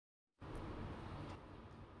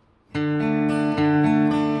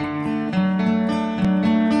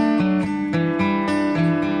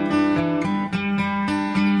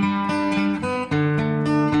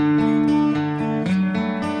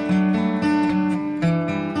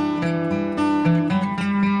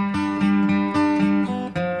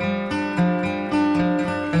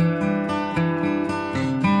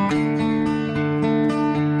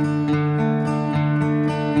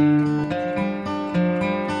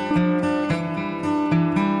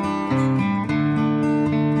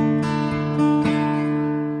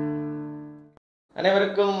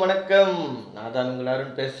வணக்கம். நான் தான் உங்கள்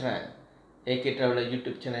அருண் பேசுகிறேன். Editorial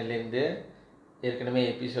YouTube சேனல்லேருந்து. ஏற்கனவே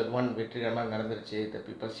எபிசோட் 1 வெற்றிகரமாக நடந்துருச்சு, த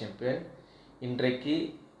பீப்பிள்ஸ் சாம்பியன். இன்றைக்கு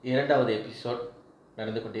 2வது எபிசோட்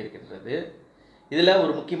நடந்து கொண்டிருக்கின்றது. இதில்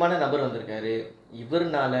ஒரு முக்கியமான நபர் வந்திருக்காரு.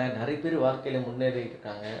 இவர்னால நிறைய பேர் வாழ்க்கையில் முன்னேறிட்டு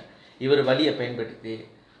இருக்காங்க. இவர் வழியை பயன்படுத்தி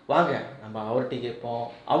வாங்க நம்ம அவர்கிட்ட கேட்போம்.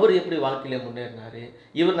 அவர் எப்படி வாழ்க்கையில் முன்னேறினார்,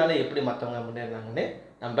 இவர்னால எப்படி மற்றவங்க முன்னேறினாங்கன்னு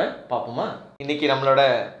நம்ம பார்ப்போமா. இன்றைக்கி நம்மளோட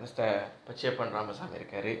மிஸ்டர் பச்சியப்பன் ராமசாமி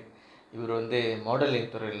இருக்கார். இவர்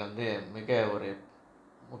மாடலிங் துறையில் மிக ஒரு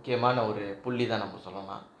முக்கியமான ஒரு புள்ளி தான் நம்ம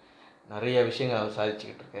சொல்லலாம். நிறைய விஷயங்கள் அவர்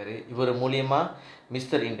சாதிச்சுக்கிட்டு இருக்காரு. இவர் மூலியமாக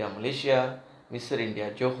mister India Malaysia, mister India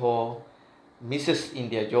Zoho, Mrs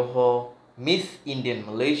India Zoho, miss Indian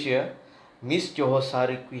Malaysia, miss Zoho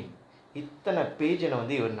sorry queen, இத்தனை பேஜனை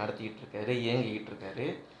இவர் நடத்திக்கிட்டு இருக்காரு, இயங்கிக்கிட்டு இருக்காரு.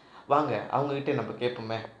 வாங்க அவங்கக்கிட்ட நம்ம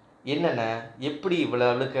கேட்போமே, என்னென்ன எப்படி இவ்வளோ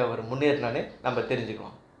அளவுக்கு அவர் முன்னேறினான்னு நம்ம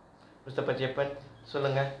தெரிஞ்சுக்கலாம். மிஸ்டர் பச்சியப்பன்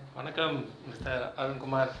சொல்லுங்கள். வணக்கம் மிஸ்டர்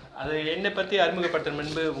அருண்குமார். அது என்னை பற்றி அறிமுகப்படுத்த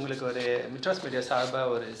முன்பு உங்களுக்கு ஒரு மிட்ராஸ் மீடியா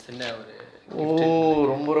சார்பாக ஒரு சின்ன ஒரு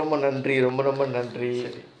ரொம்ப ரொம்ப நன்றி, ரொம்ப ரொம்ப நன்றி.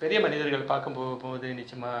 சரி, பெரிய மனிதர்கள் பார்க்கும் போகும்போது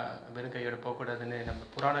நிச்சயமாக வெறும் கையோட போகக்கூடாதுன்னு நம்ம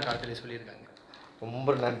புராண காலத்திலே சொல்லியிருக்காங்க.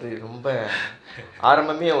 ரொம்ப நன்றி. ரொம்ப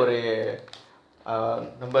ஆரம்பமே ஒரு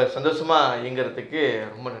ரொம்ப சந்தோஷமாக இயங்கிறதுக்கு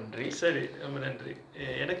ரொம்ப நன்றி. சரி, ரொம்ப நன்றி.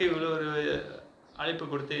 எனக்கு இவ்வளோ ஒரு அழைப்பு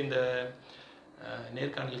கொடுத்து இந்த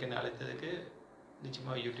நேர்காணலுக்கு என்ன அழைத்ததுக்கு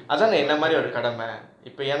நிச்சயமாக யூடியூப் அதானே என்ன மாதிரி ஒரு கடமை.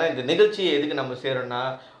 இப்போ ஏன்னா இந்த நிகழ்ச்சி எதுக்கு நம்ம செய்கிறோன்னா,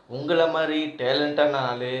 உங்களை மாதிரி டேலண்டான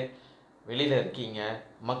ஆள் வெளியில் இருக்கீங்க,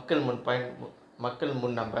 மக்கள்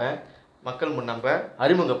முன் நம்ம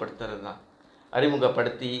அறிமுகப்படுத்துறது தான்.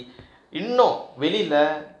 அறிமுகப்படுத்தி இன்னும் வெளியில்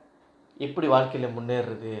எப்படி வாழ்க்கையில்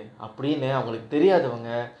முன்னேறுறது அப்படின்னு அவங்களுக்கு தெரியாதவங்க,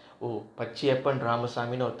 ஓ பச்சியப்பன்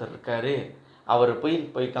ராமசாமின்னு ஒருத்தர் இருக்கார், அவரை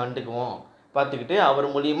போய் கண்டுக்குவோம், பார்த்துக்கிட்டு அவர்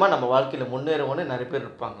மூலியமாக நம்ம வாழ்க்கையில் முன்னேறுவோன்னு நிறைய பேர்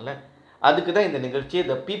இருப்பாங்கள்ல. அதுக்கு தான் இந்த நிகழ்ச்சி,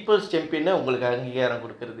 த பீப்புள்ஸ் சாம்பியன்னு உங்களுக்கு அங்கீகாரம்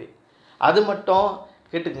கொடுக்குறது. அது மட்டும்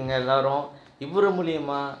கேட்டுக்குங்க எல்லாரும். இவர்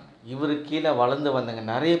மூலியமாக இவர் கீழே வளர்ந்து வந்தவங்க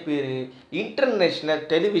நிறைய பேர் இன்டர்நேஷ்னல்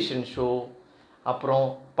டெலிவிஷன் ஷோ, அப்புறம்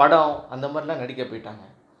படம், அந்த மாதிரிலாம் நடிக்க போயிட்டாங்க.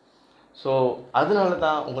 ஸோ அதனால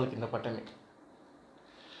தான் உங்களுக்கு இந்த பட்டமே.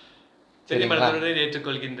 சரி, மனதுடன்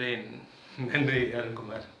ஏற்றுக்கொள்கின்றேன். நன்றி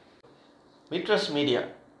அருண்குமார். மிட்ராஸ் மீடியா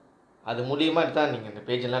அது மூலியமாக தான் நீங்கள் இந்த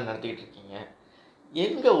பேஜெல்லாம் நடத்திக்கிட்டு இருக்கீங்க.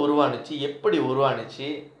 எங்கே உருவானுச்சு, எப்படி உருவானுச்சு,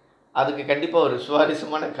 அதுக்கு கண்டிப்பாக ஒரு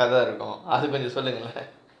சுவாரஸ்யமான கதை இருக்கும், அது கொஞ்சம் சொல்லுங்களேன்.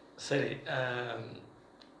 சரி,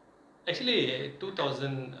 ஆக்சுவலி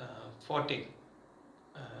 2014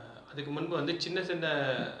 அதுக்கு முன்பு சின்ன சின்ன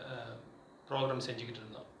ப்ரோக்ராம் செஞ்சுக்கிட்டு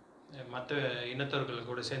இருந்தோம். மற்ற இனத்தவர்கள்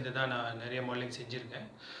கூட சேர்ந்து தான் நான் நிறைய மாடலிங் செஞ்சுருக்கேன்.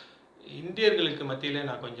 இந்தியர்களுக்கு மத்தியில்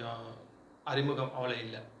நான் கொஞ்சம் அறிமுகம் அவ்வளோ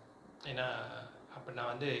இல்லை. ஏன்னா அப்போ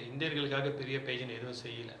நான் இந்தியர்களுக்காக பெரிய பேஜன் எதுவும்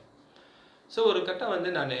செய்யலை. ஸோ ஒரு கட்டம்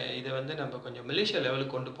நான் இதை நம்ம கொஞ்சம் மலேசியா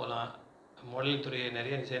லெவலுக்கு கொண்டு போகலாம், மாடலிங் துறையை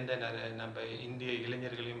நிறைய சேர்ந்த நம்ம இந்திய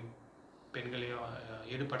இளைஞர்களையும் பெண்களையும்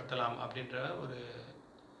ஈடுபடுத்தலாம் அப்படின்ற ஒரு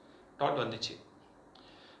தாட் வந்துச்சு.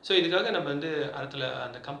 ஸோ இதுக்காக நம்ம அடுத்துல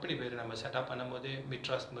அந்த கம்பெனி பேர் நம்ம செட்டப் பண்ணும்போது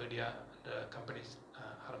மிட்ராஸ் மீடியான்ற கம்பெனிஸ்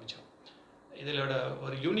ஆரம்பித்தோம். இதிலோட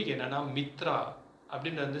ஒரு யூனிக் என்னென்னா, மித்ரா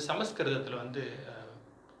அப்படின்னு சமஸ்கிருதத்தில்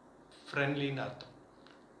ஃப்ரெண்ட்லின்னு அர்த்தம்.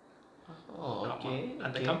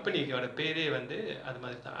 அந்த கம்பெனிக்கோட பேரே அது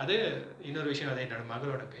மாதிரி தான். அது இன்னொரு விஷயம், அது என்னோட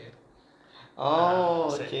மகளோட பேர்.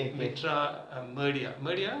 மிட்ரா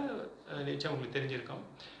மீடியா நிச்சயம் உங்களுக்கு தெரிஞ்சிருக்கும்.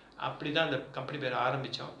 அப்படி தான் அந்த கம்பெனி பேர்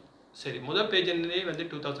ஆரம்பித்தோம். சரி, முதல் பேஜ்லேயே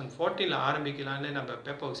 2014 ஆரம்பிக்கலான்னு நம்ம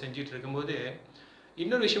பேப்பர் செஞ்சுட்டு இருக்கும்போது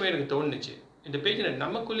இன்னொரு விஷயமே எனக்கு தோணுச்சு. இந்த பேஜை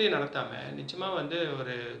நமக்குள்ளேயே நடத்தாமல் நிச்சயமாக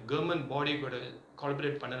ஒரு கவர்மெண்ட் பாடி கூட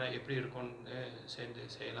கால்பரேட் பண்ண எப்படி இருக்கும்னு சேர்ந்து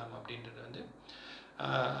செய்யலாம் அப்படின்றது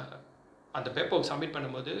அந்த பேப்பர் சப்மிட்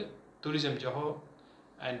பண்ணும்போது டூரிசம் ஜோஹோ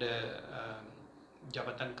அண்டு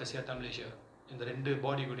ஜபத்தான் கசியாத்தான் மலேசியா, இந்த 2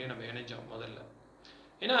 பாடி கூடயும் நம்ம இணைஞ்சோம் முதல்ல.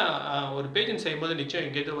 ஏன்னா ஒரு பேஜன் செய்யும்போது நிச்சயம்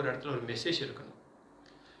எங்கேயாவது ஒரு இடத்துல ஒரு மெசேஜ் இருக்கணும்.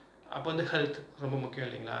 அப்போ ஹெல்த் ரொம்ப முக்கியம்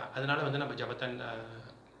இல்லைங்களா. அதனால நம்ம ஜபத்தான்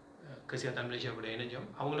கசியாத்தான் மலேசியா கூட இணைஞ்சோம்.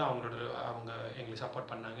 அவங்களும் அவங்க எங்களுக்கு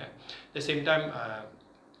சப்போர்ட் பண்ணாங்க. The same time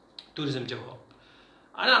tourism Zoho.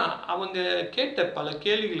 ஆனால் அவங்க கேட்ட பல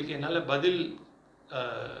கேள்விகளுக்கு என்னால் பதில்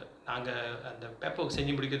நாங்கள் அந்த பேப்பர்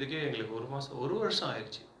செஞ்சு முடிக்கிறதுக்கே எங்களுக்கு ஒரு வருஷம்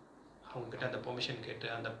ஆயிடுச்சு. அவங்கக்கிட்ட அந்த பெர்மிஷன் கேட்டு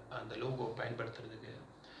அந்த லோகோ பயன்படுத்துறதுக்கு.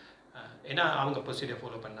 ஏன்னா அவங்க ப்ரொசீஜர்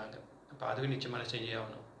ஃபாலோ பண்ணாங்க. அப்போ அதுவும் நிச்சயமாக செஞ்சே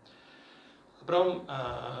ஆகணும். அப்புறம்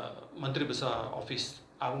மந்திரி பசா ஆஃபீஸ்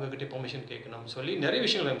அவங்கக்கிட்ட பெர்மிஷன் கேட்கணும் சொல்லி நிறைய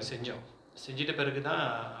விஷயங்கள் நம்ம செஞ்சோம். செஞ்சிட்ட பிறகு தான்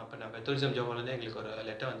அப்போ நம்ம டூரிசம் ஜோஹோலேருந்து எங்களுக்கு ஒரு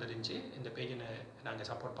லெட்டர் வந்துருந்துச்சு, இந்த பேஜை நாங்கள்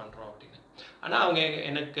சப்போர்ட் பண்ணுறோம் அப்படின்னு. ஆனால் அவங்க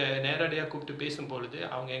எனக்கு நேரடியாக கூப்பிட்டு பேசும்பொழுது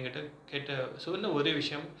அவங்க எங்கிட்ட சொன்ன ஒரே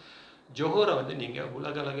விஷயம், ஜோஹோரை நீங்கள்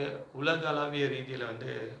உலகளவிய ரீதியில்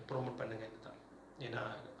ப்ரொமோட் பண்ணுங்க தான். ஏன்னா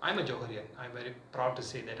I'm a ஜோஹரியன், I'm very proud to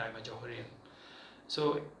say that I'm a ஜோஹரியன். So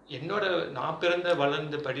நான் பிறந்த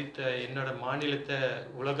வளர்ந்து படித்த என்னோட மாநிலத்தை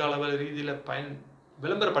உலக அளவு ரீதியில்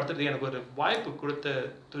விளம்பரப்படுத்துறதுக்கு எனக்கு ஒரு வாய்ப்பு கொடுத்த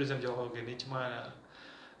டூரிசம் ஜோஹோவுக்கு நிச்சயமாக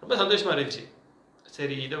ரொம்ப சந்தோஷமாக இருந்துச்சு.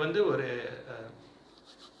 சரி, இதை வந்து ஒரு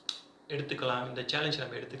எடுத்துக்கலாம், இந்த சேலஞ்ச்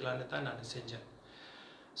நம்ம எடுத்துக்கலான்னு தான் நான் செஞ்சேன்.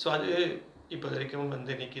 ஸோ அது இப்போ வரைக்கும்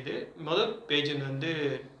வந்து நிற்கிது. முதல் பேஜன் வந்து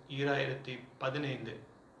 2015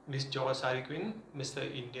 miss Zoho sorry queen mister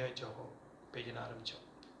India Zoho பேஜன் ஆரம்பித்தோம்.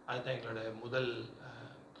 அதுதான் எங்களோட முதல்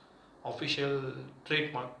அஃபிஷியல்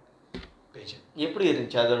ட்ரேட்மார்க் பேஜ். எப்படி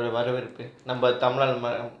இருந்துச்சு அதோட வரவேற்பு நம்ம தமிழ்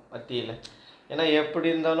மத்தியில்? ஏன்னா எப்படி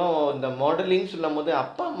இருந்தாலும் இந்த மாடலிங் சொல்லும் போது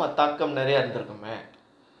அப்பா அம்மா தாக்கம் நிறையா இருந்திருக்குமே.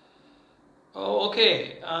 ஓகே,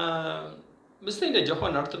 மிஸ் இந்தியா ஜோஹோ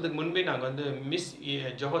நடத்துறதுக்கு முன்பே நாங்கள் வந்து miss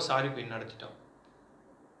Zoho sorry queen நடத்திட்டோம்.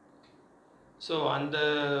 So அந்த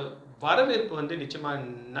வரவேற்பு வந்து நிச்சயமாக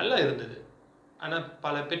நல்லா இருந்தது. ஆனால்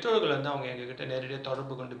பல பெற்றோர்கள் வந்து அவங்க எங்ககிட்ட நேரடியாக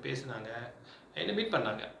தொடர்பு கொண்டு பேசினாங்க, என்னை மீட்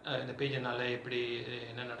பண்ணாங்க. இந்த பேஜினால் எப்படி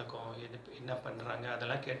என்ன நடக்கும், என்ன பண்ணுறாங்க,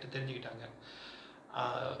 அதெல்லாம் கேட்டு தெரிஞ்சுக்கிட்டாங்க.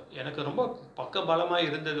 எனக்கு ரொம்ப பக்கபலமாக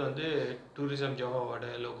இருந்தது வந்து டூரிசம் ஜோஹோவோட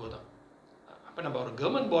லோகோ தான். அப்போ நம்ம ஒரு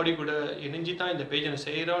கவர்மெண்ட் பாடி கூட இணைஞ்சு தான் இந்த பேஜை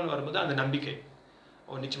செய்கிறோன்னு வரும்போது அந்த நம்பிக்கை,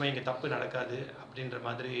 நிச்சயமாக இங்கே தப்பு நடக்காது அப்படின்ற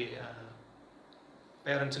மாதிரி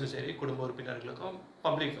பேரண்ட்ஸுக்கும் சரி, குடும்ப உறுப்பினர்களுக்கும்,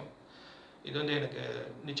 பப்ளிக்கும், இது வந்து எனக்கு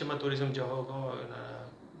நிச்சயமாக டூரிசம் ஜோஹோவுக்கும் நான்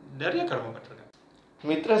நிறைய கடமைப்பட்டிருக்கேன்.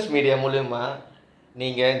 மித்ராஸ் மீடியா மூலமா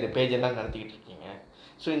நீங்கள் இந்த பேஜெல்லாம் நடத்திக்கிட்டு இருக்கீங்க.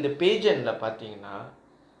 ஸோ இந்த பேஜனில் பார்த்தீங்கன்னா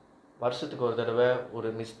வருஷத்துக்கு ஒரு தடவை ஒரு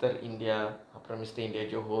மிஸ்டர் இந்தியா, அப்புறம் mister India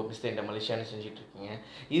Zoho, mister India மலேசியான்னு செஞ்சிட்ருக்கீங்க.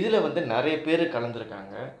 இதில் வந்து நிறைய பேர்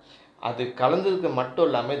கலந்துருக்காங்க. அது கலந்ததுக்கு மட்டும்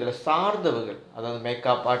இல்லாமல் இதில் சார்ந்தவர்கள், அதாவது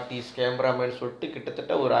மேக்கப் ஆர்டிஸ்ட், கேமராமேன் சொல்லிட்டு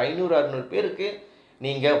கிட்டத்தட்ட ஒரு 500-600 பேருக்கு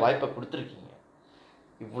நீங்கள் வாய்ப்பை கொடுத்துருக்கீங்க.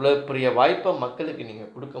 இவ்வளோ பெரிய வாய்ப்பை மக்களுக்கு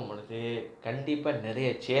நீங்கள் கொடுக்கும் பொழுது கண்டிப்பாக நிறைய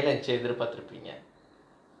சேலஞ்ச் எதிர்பார்த்துருப்பீங்க,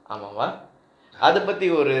 ஆமாவா? அதை பற்றி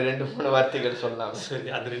ஒரு 2-3 வார்த்தைகள் சொல்லலாம். சரி,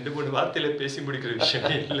 அது 2-3 வார்த்தையில் பேசி முடிக்கிற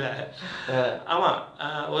விஷயம் இல்லை. ஆமாம்,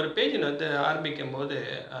 ஒரு பேஜின் வந்து ஆரம்பிக்கும் போது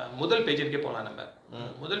முதல் பேஜினுக்கே போகலாம். நம்ம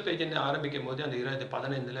முதல் பேஜின் ஆரம்பிக்கும் போது அந்த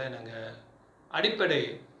 2015 நாங்கள் அடிப்படை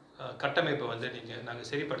கட்டமைப்பை வந்து நாங்கள்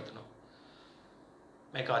சரிப்படுத்தணும்.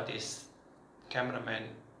 Makeup artist, cameraman,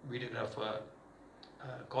 videographer,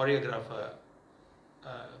 choreographer,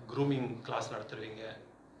 grooming class நடத்துருவீங்க,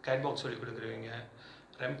 gate box சொல்லிக் கொடுக்குறவங்க,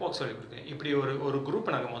 ரெம்பாக்ஸ் சொல்லிக் கொடுக்குறீங்க. இப்படி ஒரு குரூப்பை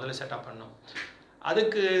நாங்கள் முதல்ல செட்டப் பண்ணோம்.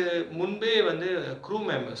 அதுக்கு முன்பே வந்து க்ரூ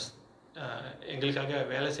மெம்பர்ஸ், எங்களுக்காக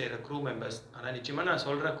வேலை செய்கிற க்ரூ மெம்பர்ஸ். ஆனால் நிச்சயமாக நான்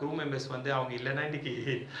சொல்கிறேன், க்ரூ மெம்பர்ஸ் வந்து அவங்க இல்லைன்னா இன்றைக்கி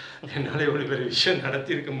என்னால் இவ்வளோ பெரிய விஷயம்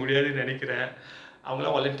நடத்தியிருக்க முடியாதுன்னு நினைக்கிறேன்.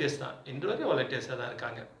 அவங்களாம் வாலண்டியர்ஸ் தான், இன்று வரைக்கும் வாலண்டியர்ஸாக தான்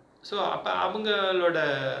இருக்காங்க. ஸோ அப்போ அவங்களோட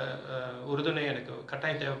உறுதுணை எனக்கு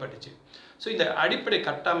கட்டாயம் தேவைப்பட்டுச்சு. ஸோ இந்த அடிப்படை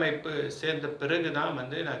கட்டமைப்பு சேர்ந்த பிறகு தான்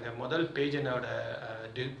வந்து நாங்கள் முதல் பேஜனோட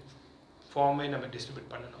ஃபார்மை நம்ம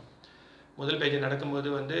டிஸ்ட்ரிபியூட் பண்ணணும். முதல் பேஜன் நடக்கும்போது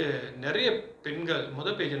வந்து நிறைய பெண்கள்,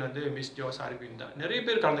 முதல் பேஜன் வந்து மிஸ் ஜோ சாரி குயின் தான், நிறைய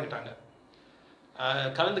பேர் கலந்துக்கிட்டாங்க.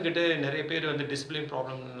 கலந்துக்கிட்டு நிறைய பேர் வந்து டிசிப்ளின்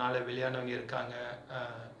ப்ராப்ளம்னால வெளியானவங்க இருக்காங்க.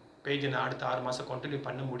 பேஜனை அடுத்த 6 மாதம் கண்டினியூ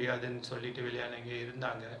பண்ண முடியாதுன்னு சொல்லிட்டு வெளியானவங்க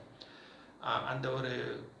இருந்தாங்க.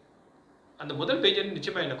 அந்த முதல் பேஜன்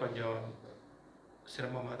நிச்சயமாக எனக்கு கொஞ்சம்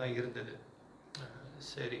சிரமமாக தான் இருந்தது.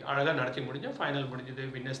 சரி, அழகாக நடத்தி முடிஞ்சோம். ஃபைனல் முடிஞ்சது,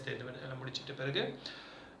 வின்னர்ஸ் தேர்வு எல்லாம் முடிச்சிட்ட பிறகு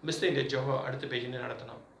மிஸ்டர் இந்தியா ஜோஹோ அடுத்த பேஜின்னு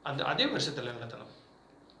நடத்தணும். அதே வருஷத்தில் நடத்தணும்.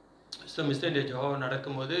 ஸோ மிஸ்டர் இந்தியா ஜோஹோ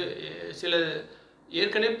நடக்கும்போது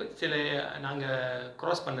ஏற்கனவே சில நாங்கள்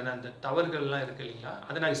க்ராஸ் பண்ணின அந்த தவறுகள்லாம் இருக்குது இல்லைங்களா,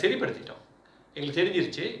 அதை நாங்கள் சரிப்படுத்திட்டோம். எங்களுக்கு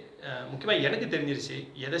தெரிஞ்சிருச்சு, முக்கியமாக எனக்கு தெரிஞ்சிருச்சு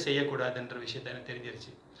எதை செய்யக்கூடாதுன்ற விஷயத்த எனக்கு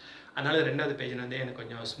தெரிஞ்சிருச்சு. அதனால் 2வது பேஜில் வந்து எனக்கு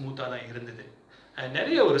கொஞ்சம் ஸ்மூத்தாக தான் இருந்தது.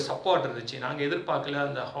 நிறைய ஒரு சப்போர்ட் இருந்துச்சு. நாங்கள் எதிர்பார்க்கல,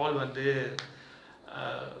 அந்த ஹால் வந்து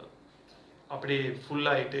அப்படி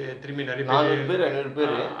ஃபுல்லாகிட்டு திரும்பி நிறைய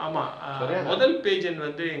பேர். ஆமாம், முதல் பேஜன்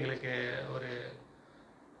வந்து எங்களுக்கு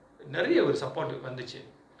நிறைய ஒரு சப்போர்ட் வந்துச்சு.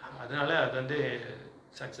 அதனால் அது வந்து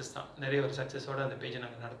சக்ஸஸ் தான். நிறைய ஒரு சக்ஸஸோடு அந்த பேஜை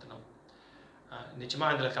நாங்கள் நடத்தினோம்.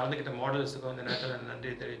 நிச்சயமாக அதில் கலந்துக்கிட்ட மாடல்ஸுக்கு வந்து நேரத்தில்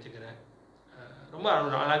நன்றி தெரிவிச்சுக்கிறேன். ரொம்ப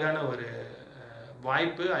ஒரு அழகான ஒரு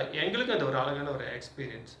வாய்ப்பு, எங்களுக்கு அது ஒரு அழகான ஒரு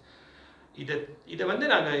எக்ஸ்பீரியன்ஸ். இதை வந்து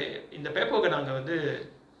நாங்கள் இந்த பேப்பருக்கு நாங்கள் வந்து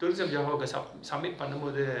டூரிசம் ஜோஹோவுக்கு சப்மிட்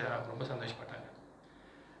பண்ணும்போது ரொம்ப சந்தோஷப்பட்டாங்க.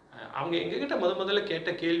 அவங்க எங்ககிட்ட முதல்ல கேட்ட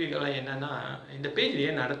கேள்விகள்லாம் என்னென்னா, இந்த பேஜ்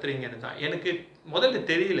ஏன் நடத்துகிறீங்கன்னு தான். எனக்கு முதல்ல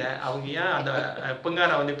தெரியல அவங்க ஏன் அந்த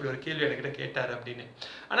பொங்காரா வந்து இப்படி ஒரு கேள்வி என்கிட்ட கேட்டார் அப்படின்னு.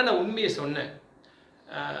 ஆனால் நான் உண்மையை சொன்னேன்.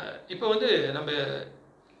 இப்போ வந்து நம்ம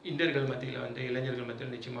இந்தியர்கள் மத்தியில் வந்து இளைஞர்கள்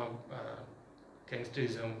மத்தியில் நிச்சயமாக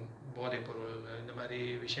கேங்ஸ்டரிசம், போதைப்பொருள், இந்த மாதிரி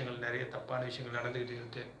விஷயங்கள், நிறைய தப்பான விஷயங்கள் நடந்துக்கிட்டு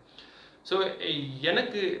இருக்குது. ஸோ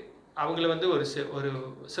எனக்கு அவங்கள வந்து ஒரு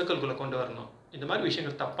சர்க்கிள்குள்ளே கொண்டு வரணும். இந்த மாதிரி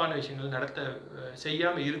விஷயங்கள், தப்பான விஷயங்கள்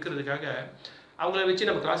செய்யாமல் இருக்கிறதுக்காக அவங்கள வச்சு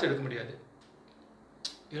நம்ம கிளாஸ் எடுக்க முடியாது.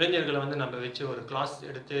 இளைஞர்களை வந்து நம்ம வச்சு ஒரு கிளாஸ்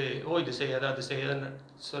எடுத்து இது செய்யாத அது செய்யாதுன்னு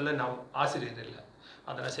சொல்ல நான் ஆசிரியர் இல்லை,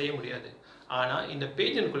 அதை நான் செய்ய முடியாது. ஆனால் இந்த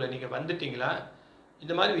பேஜனுக்குள்ளே நீங்கள் வந்துட்டீங்களா,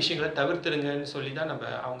 இந்த மாதிரி விஷயங்களை தவிர்த்துருங்கன்னு சொல்லி தான் நம்ம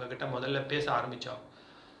அவங்கக்கிட்ட முதல்ல பேச ஆரம்பித்தோம்.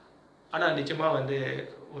 ஆனால் நிச்சயமாக வந்து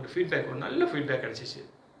ஒரு ஃபீட்பேக், ஒரு நல்ல ஃபீட்பேக் கிடச்சிச்சு.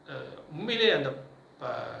 உண்மையிலே அந்த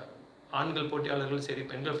ஆண்கள் போட்டியாளர்களும் சரி,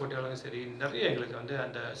 பெண்கள் போட்டியாளர்களும் சரி, நிறைய எங்களுக்கு வந்து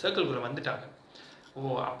அந்த சர்க்கிள்குள்ளே வந்துட்டாங்க.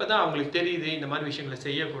 அப்போ தான் அவங்களுக்கு தெரியுது இந்த மாதிரி விஷயங்களை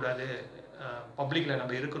செய்யக்கூடாது, பப்ளிக்கில்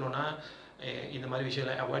நம்ம இருக்கணும்னா இந்த மாதிரி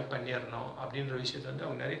விஷயங்களை அவாய்ட் பண்ணிடணும் அப்படின்ற விஷயத்தை வந்து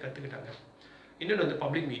அவங்க நிறைய கற்றுக்கிட்டாங்க. இன்னொன்று வந்து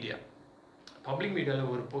பப்ளிக்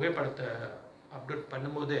மீடியாவில் ஒரு புகைப்படத்தை அப்டேட்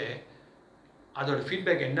பண்ணும்போது அதோட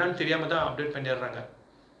ஃபீட்பேக் என்னன்னு தெரியாமல் தான் அப்டேட் பண்ணிடுறாங்க.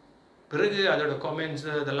 பிறகு அதோட கமெண்ட்ஸ்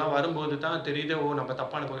இதெல்லாம் வரும்போது தான் தெரியுது, நம்ம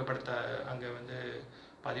தப்பான புகைப்படத்தை அங்கே வந்து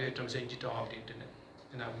பதிவேற்றம் செஞ்சிட்டோம் அப்படின்ட்டுன்னு.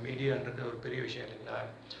 ஏன்னா மீடியான்றது ஒரு பெரிய விஷயம் இல்லைங்களா.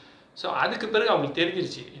 ஸோ அதுக்கு பிறகு அவங்களுக்கு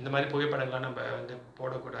தெரிஞ்சிருச்சு, இந்த மாதிரி புகைப்படங்கள்லாம் நம்ம வந்து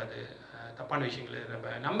போடக்கூடாது, தப்பான விஷயங்களை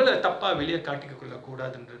நம்மளை தப்பாக வெளியே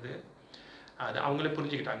காட்டிக்கொள்ளக்கூடாதுன்றது அது அவங்களே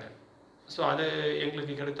புரிஞ்சுக்கிட்டாங்க. ஸோ அது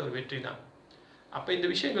எங்களுக்கு கிடைத்த ஒரு வெற்றி தான். அப்போ இந்த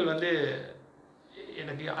விஷயங்கள் வந்து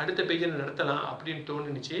எனக்கு அடுத்த பேஜில் நடத்தலாம் அப்படின்னு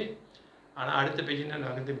தோணுச்சு. ஆனால் அடுத்த பேஜில்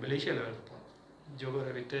நாங்கள் வந்து மலேசியா லெவலுக்கு போனோம்.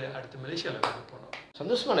 ஜோகரை விட்டு அடுத்து மலேசியா லெவலுக்கு போனோம்.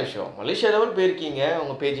 சந்தோஷமான விஷயம். மலேசியா லெவல் போயிருக்கீங்க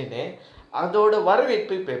உங்கள் பேஜின்னு. அதோட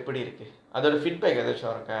வரவேற்பு இப்போ எப்படி இருக்குது? அதோட ஃபீட்பேக்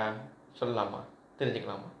ஏதாச்சும் இருக்கா, சொல்லலாமா,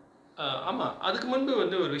 தெரிஞ்சுக்கலாமா? ஆமாம், அதுக்கு முன்பு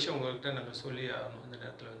வந்து ஒரு விஷயம் உங்கள்கிட்ட நாங்கள் சொல்லி ஆகணும். இந்த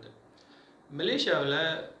நேரத்தில் வந்து மலேசியாவில்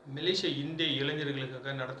மலேசிய இந்திய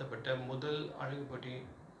இளைஞர்களுக்காக நடத்தப்பட்ட முதல் அழகு போட்டி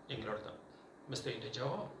எங்களோட தான். Mister India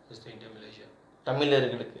Zoho, mister India Malaysia.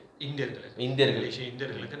 தமிழர்களுக்கு, மலேசிய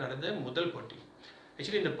இந்தியர்களுக்கு நடந்த முதல் போட்டி.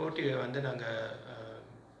 ஆக்சுவலி இந்த போட்டியை வந்து நாங்கள்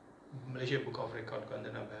மலேசியா புக் ஆஃப் ரெக்கார்டுக்கு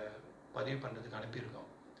வந்து நாங்கள் பதிவு பண்ணுறதுக்கு அனுப்பியிருக்கோம்.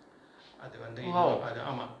 அது வந்து அது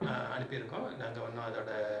ஆமாம் அனுப்பியிருக்கோம். நாங்கள் ஒன்றும்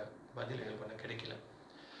அதோட பதில் எங்களுக்கு ஒன்றும் கிடைக்கல.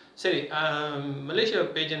 சரி, மலேசியா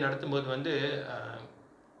பேஜை நடத்தும்போது வந்து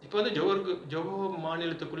இப்போ வந்து ஜோஹோ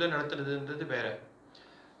மாநிலத்துக்குள்ளே நடத்துறதுன்றது வேறு.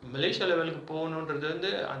 மலேசியா லெவலுக்கு போகணுன்றது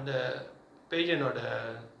வந்து அந்த பேஜனோட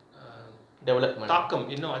டெவலப்மெண்ட் தாக்கம்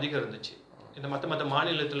இன்னும் அதிகம் இருந்துச்சு. இந்த மற்ற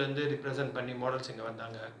மாநிலத்திலேருந்து ரிப்ரசன்ட் பண்ணி மாடல்ஸ் இங்கே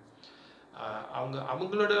வந்தாங்க.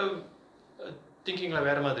 அவங்களோட திங்கிங்கில்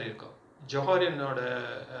வேறு மாதிரி இருக்கும். ஜோஹாரியனோட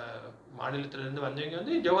மாநிலத்திலேருந்து வந்தவங்க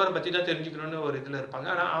வந்து ஜோஹாரை பற்றி தான் தெரிஞ்சுக்கணுன்னு ஒரு இதில் இருப்பாங்க.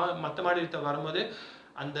 ஆனால் மற்ற மாநிலத்தை வரும்போது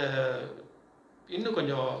அந்த இன்னும்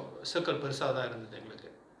கொஞ்சம் சர்க்கிள் பெருசாக தான் இருந்தது எங்களுக்கு.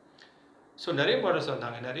 ஸோ நிறைய மாடல்ஸ்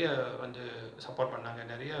வந்தாங்க, நிறைய வந்து சப்போர்ட் பண்ணாங்க,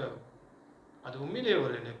 நிறைய. அது உண்மையிலேயே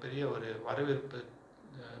ஒரு பெரிய ஒரு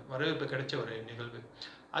வரவேற்பு கிடைச்ச ஒரு நிகழ்வு.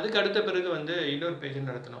 அதுக்கு அடுத்த பிறகு வந்து இன்னொரு பேஜ்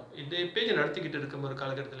நடத்தினோம். இந்த பேஜ் நடத்திக்கிட்டு இருக்கும் ஒரு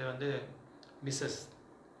காலகட்டத்தில் வந்து மிஸ்ஸஸ்,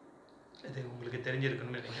 இது உங்களுக்கு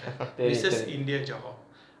தெரிஞ்சிருக்கணும்னு நினைக்கிறேன், மிஸ்ஸஸ் இந்தியா ஜோஹோ.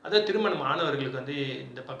 அதாவது திருமணம் ஆனவர்களுக்கு வந்து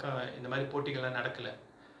இந்த பக்கம் இந்த மாதிரி போட்டிகள்லாம் நடக்கலை.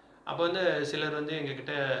 அப்போ வந்து சிலர் வந்து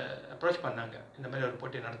எங்ககிட்ட அப்ரோச் பண்ணாங்க, இந்த மாதிரி ஒரு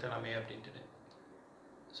போட்டி நடத்தலாமே அப்படின்ட்டு.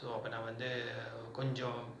 ஸோ அப்போ நான் வந்து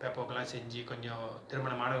கொஞ்சம் பேப்பர்க்கெல்லாம் செஞ்சு கொஞ்சம்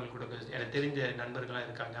திருமண மாணவர்கள் கூட எனக்கு தெரிஞ்ச நண்பர்கள்லாம்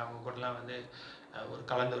இருக்காங்க, அவங்க கூடலாம் வந்து ஒரு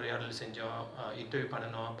கலந்துரையாடல் செஞ்சோம், இன்டர்வியூ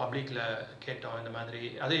பண்ணணும், பப்ளிக்கில் கேட்டோம். இந்த மாதிரி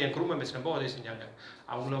அது என் குடும்ப மெம்பர்ஸ் ரொம்ப உதவி செஞ்சாங்க.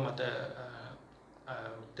 அவங்களும் மற்ற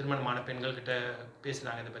திருமணமான பெண்கள்கிட்ட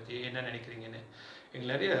பேசுனாங்க, இதை பற்றி என்ன நினைக்கிறீங்கன்னு.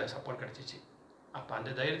 எங்களுக்கு நிறைய சப்போர்ட் கிடச்சிச்சு. அப்போ அந்த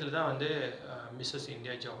தைரியத்தில் தான் வந்து மிஸ்ஸஸ்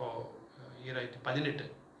இந்தியா ஜோஹோ 2018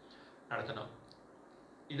 நடத்தினோம்.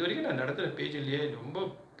 இது வரைக்கும் நான் நடத்துகிற பேஜிலேயே ரொம்ப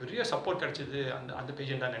பெரிய சப்போர்ட் கிடச்சிது அந்த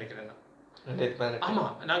பேஜுன்னு தான் நினைக்கிறேன் நான்.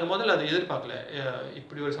 ஆமாம், நாங்கள் முதல்ல அதை எதிர்பார்க்கல,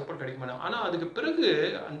 இப்படி ஒரு சப்போர்ட் கிடைக்குமா. ஆனால் அதுக்கு பிறகு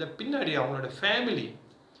அந்த பின்னாடி அவங்களோட ஃபேமிலி,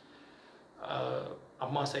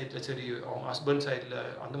 அம்மா சைடில் சரி, அவங்க ஹஸ்பண்ட் சைடில்,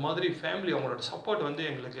 அந்த மாதிரி ஃபேமிலி அவங்களோட சப்போர்ட் வந்து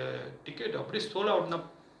எங்களுக்கு டிக்கெட் அப்படியே சோல் அவுட்னா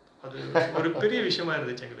அது ஒரு பெரிய விஷயமா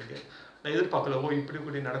இருந்துச்சு எங்களுக்கு. நான் எதிர்பார்க்கல,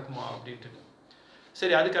 இப்படி நடக்குமா அப்படின்ட்டு.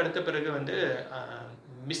 சரி, அதுக்கு அடுத்த பிறகு வந்து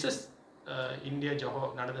மிஸ்ஸஸ் இந்தியா ஜோஹோ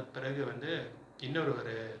நடந்த பிறகு வந்து இன்னொரு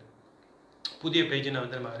ஒரு புதிய பேஜை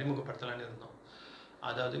வந்து நம்ம அறிமுகப்படுத்தலான்னு இருந்தோம்.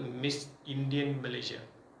 அதாவது miss Indian Malaysia.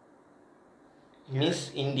 Miss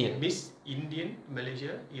Indian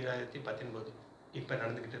Malaysia 2019 இப்போ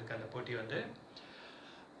நடந்துக்கிட்டு இருக்க அந்த போட்டி வந்து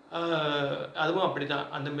அதுவும் அப்படி தான்.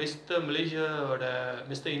 அந்த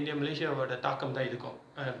மிஸ்டர் இந்தியா மலேசியாவோட தாக்கம் தான் இருக்கும்.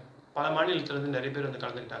 பல மாநிலத்திலேருந்து நிறைய பேர் வந்து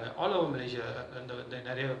கலந்துக்கிட்டாங்க. ஆல் ஓவர் மலேசியா வந்து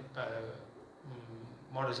நிறைய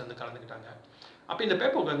மாடல்ஸ் வந்து கலந்துக்கிட்டாங்க. அப்போ இந்த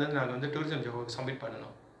பேப்பருக்கு வந்து நாங்கள் வந்து டூரிசம் ஜோஹோக்கு சப்மிட்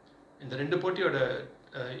பண்ணணும். இந்த 2 போட்டியோட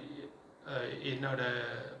என்னோட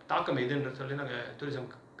தாக்கம் எதுன்னு சொல்லி நாங்கள்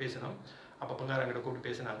டூரிசம்க்கு பேசினோம். அப்போ பங்காரங்கிட்ட கூப்பிட்டு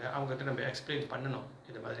பேசினாங்க. அவங்ககிட்ட நம்ம எக்ஸ்பிளைன் பண்ணணும்,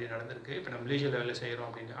 இது மாதிரி நடந்திருக்கு, இப்போ நம்ம மலேசியா லெவலில் செய்கிறோம்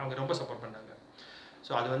அப்படின்னு. அவங்க ரொம்ப சப்போர்ட் பண்ணாங்க.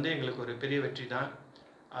 ஸோ அது வந்து எங்களுக்கு ஒரு பெரிய வெற்றி தான்.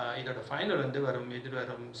 இதோட ஃபைனல் வந்து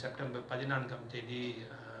எதிர்வரும் செப்டம்பர் 14ஆம் தேதி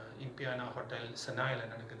இம்பியானா ஹோட்டல்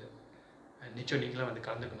செனாயில் நடக்குது. நிச்சயம் நீங்களும் வந்து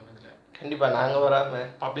கலந்துக்கணும் இதில். கண்டிப்பாக நாங்கள் வராமல்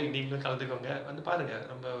பப்ளிக் நீங்களும் கலந்துக்கோங்க, வந்து பாருங்கள்.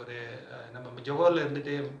 ரொம்ப ஒரு நம்ம ஜோஹரில்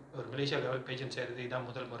இருந்துட்டு ஒரு மலேசியா லெவல் பேஜெண்ட் செய்கிறது இதான்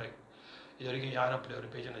முதல் முறை. இது வரைக்கும் யாரும் அப்படி ஒரு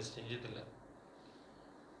பேஜெண்ட் செஞ்சதில்லை.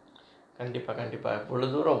 கண்டிப்பாக இவ்வளோ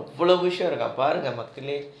தூரம் இவ்வளோ விஷயம் இருக்கா பாருங்கள்.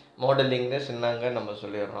 மக்களே மாடலிங்னு சொன்னாங்க, நம்ம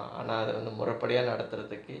சொல்லிடுறோம். ஆனால் அதை வந்து முறைப்படியாக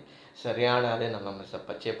நடத்துறதுக்கு சரியான ஆளே நம்ம மிஸ்டர்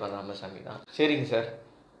பச்சையப்பன் ராமசாமி தான். சரிங்க சார்,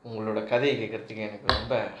 உங்களோட கதையை கேட்குறதுக்கு எனக்கு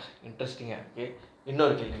ரொம்ப இன்ட்ரெஸ்டிங்காக இருக்குது.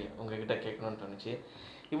 இன்னொரு கேள்வி உங்ககிட்ட கேட்கணும்னு தோணுச்சு.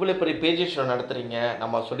 இவ்வளோ பெரிய பேஜஸ் ஷோ நடத்துகிறீங்க,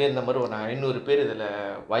 நம்ம சொல்லியிருந்த மாதிரி ஒரு 500 பேர் இதில்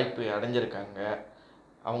வாய்ப்பு அடைஞ்சிருக்காங்க.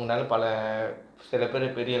 அவங்களால சில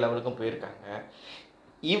பேர் பெரிய லெவலுக்கும் போயிருக்காங்க.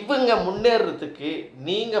 இவங்க முன்னேறதுக்கு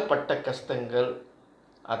நீங்கள் பட்ட கஷ்டங்கள்,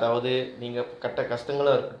 அதாவது நீங்கள் பட்ட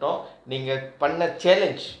கஷ்டங்களும் இருக்கட்டும், நீங்கள் பண்ண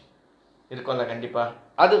சேலஞ்ச் இருக்கும்ல கண்டிப்பாக,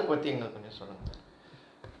 அதை பற்றி எங்களுக்கு கொஞ்சம் சொல்லுங்கள்.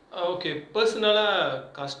 ஓகே, பர்சனலாக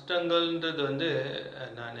கஷ்டங்கள்ன்றது வந்து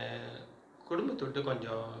நான் குடும்பத்தை விட்டு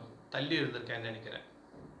கொஞ்சம் தள்ளி இருந்திருக்கேன்னு நினைக்கிறேன்.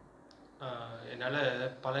 என்னால்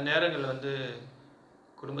பல நேரங்கள் வந்து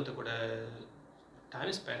குடும்பத்து கூட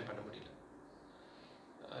டைம் ஸ்பெண்ட் பண்ண முடியல.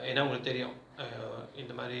 ஏன்னா உங்களுக்கு தெரியும்,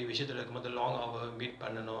 இந்த மாதிரி விஷயத்தில் இருக்கும்போது லாங் ஹவர் மீட்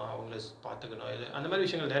பண்ணணும், அவங்கள பார்த்துக்கணும், இது அந்த மாதிரி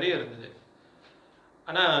விஷயங்கள் நிறைய இருந்தது.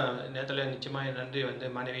 ஆனால் நேரத்தில் நிச்சயமாக என் நன்றி வந்து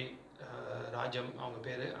மனைவி ராஜம் அவங்க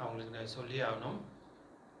பேர், அவங்களுக்கு நான் சொல்லி ஆகணும்.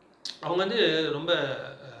 அவங்க வந்து ரொம்ப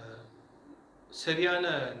சரியான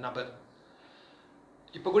நபர்.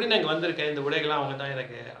 இப்போ கூட நான் இங்கே வந்திருக்கேன், இந்த உடைகள்லாம் அவங்க தான்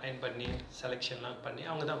எனக்கு அயன் பண்ணி செலெக்ஷன்லாம் பண்ணி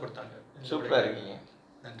அவங்க தான் கொடுத்தாங்க. சூப்பராக இருக்கீங்க,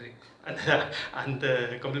 நன்றி. அந்த அந்த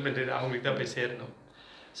காம்ப்ளிமெண்ட்ரி அவங்களுக்கு தான் போய் சேரணும்.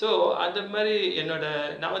 ஸோ அந்த மாதிரி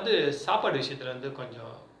நான் வந்து சாப்பாடு விஷயத்தில் வந்து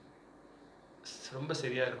கொஞ்சம் ரொம்ப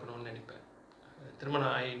சரியாக இருக்கணும்னு நினைப்பேன்.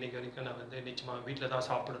 திருமணம் ஆகி இன்றைக்கி வரைக்கும் நான் வந்து நிச்சயமாக வீட்டில் தான்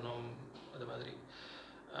சாப்பிடணும். அது மாதிரி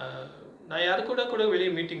நான் யாரு கூட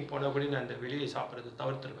வெளியே மீட்டிங் போனால் கூட நான் அந்த வெளியே சாப்பிட்றது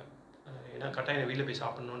தவிர்த்துருவேன். ஏன்னா கட்டாயம் வெளியில் போய்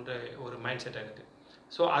சாப்பிட்ணுன்ற ஒரு மைண்ட் செட் எனக்கு.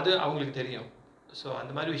 ஸோ அது அவங்களுக்கு தெரியும். ஸோ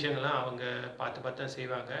அந்த மாதிரி விஷயங்கள்லாம் அவங்க பார்த்து தான்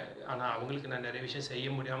செய்வாங்க. ஆனால் அவங்களுக்கு நான் நிறைய விஷயம் செய்ய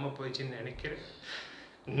முடியாமல் போயிடுச்சின்னு நினைக்கிறேன்.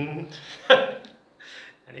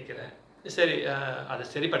 சரி, அதை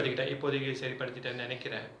சரிப்படுத்திக்கிட்டேன், இப்போதைக்கு சரிப்படுத்திட்டேன்னு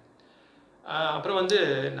நினைக்கிறேன். அப்புறம் வந்து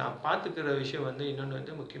நான் பார்த்துக்கிற விஷயம் வந்து இன்னொன்று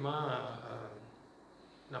வந்து முக்கியமாக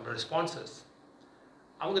நம்மளோட ஸ்பான்சர்ஸ்.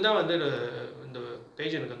 அவங்க தான் வந்து இந்த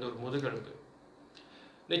பேஜனுக்கு வந்து ஒரு முதுகெலும்பு.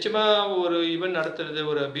 நிச்சயமாக ஒரு ஈவெண்ட் நடத்துறது,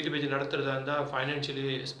 ஒரு பியூட்டி பேஜ் நடத்துறதா இருந்தால் ஃபைனான்ஷியலி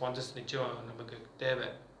ஸ்பான்சர்ஸ் நிச்சயம் நமக்கு தேவை.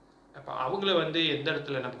 அப்போ அவங்கள வந்து எந்த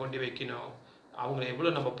இடத்துல நம்ம கொண்டு வைக்கணும், அவங்கள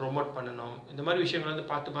எவ்வளோ நம்ம ப்ரொமோட் பண்ணணும், இந்த மாதிரி விஷயங்கள் வந்து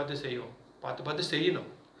பார்த்து செய்யணும்.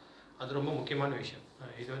 அது ரொம்ப முக்கியமான விஷயம்.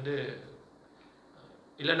 இது வந்து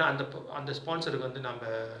இல்லைன்னா அந்த ஸ்பான்சருக்கு வந்து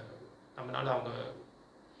நம்மளால் அவங்க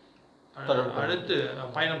அடுத்து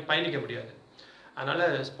பயணிக்க முடியாது. அதனால்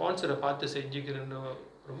ஸ்பான்சரை பார்த்து செஞ்சுக்கிறன்னு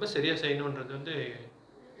ரொம்ப சரியாக செய்யணுன்றது வந்து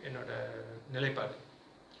என்னோட நிலைப்பாடு.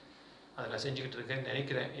 அதை நான் செஞ்சுக்கிட்டு இருக்கேன்னு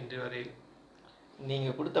நினைக்கிறேன் இன்று வரையில்.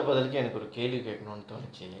 நீங்கள் கொடுத்த பதிலுக்கு எனக்கு ஒரு கேள்வி கேட்கணும்னு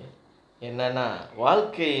தோணுச்சு. என்னன்னா,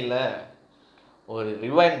 வாழ்க்கையில் ஒரு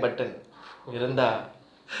ரிவைண்ட் பட்டன் இருந்தால்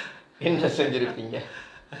என்ன செஞ்சுருப்பீங்க?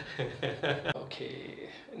 ஓகே,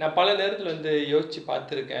 நான் பல நேரத்தில் வந்து யோசித்து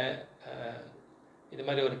பார்த்துருக்கேன், இது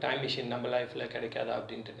மாதிரி ஒரு டைம் மிஷின் நம்ம லைஃப்பில் கிடைக்காதா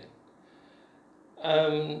அப்படின்ட்டு.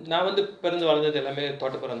 நான் வந்து பிறந்து வளர்ந்தது எல்லாமே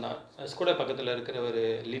தோட்டப்புறம் தான். ஸ்கூலை பக்கத்தில் இருக்கிற ஒரு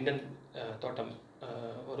லிண்டன் தோட்டம்.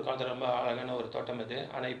 ஒரு காலத்தில் ரொம்ப அழகான ஒரு தோட்டம் அது.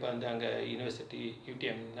 ஆனால் இப்போ வந்து அங்கே யூனிவர்சிட்டி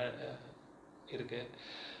யூடிஎம் இருக்குது.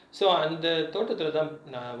 ஸோ அந்த தோட்டத்தில் தான்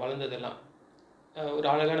நான் வளர்ந்ததெல்லாம். ஒரு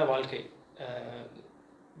அழகான வாழ்க்கை.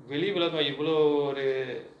 வெளி உலகம் இவ்வளோ ஒரு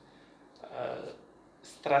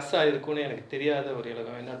ஸ்ட்ரெஸ்ஸாக இருக்கும்னு எனக்கு தெரியாத ஒரு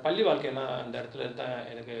உலகம். என்னோடய பள்ளி வாழ்க்கையெல்லாம் அந்த இடத்துல தான்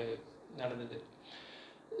எனக்கு நடந்தது.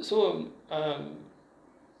 ஸோ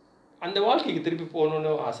அந்த வாழ்க்கைக்கு திருப்பி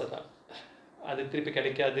போகணுன்னு ஆசை தான். அது திருப்பி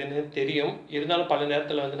கிடைக்காதுன்னு தெரியும். இருந்தாலும் பல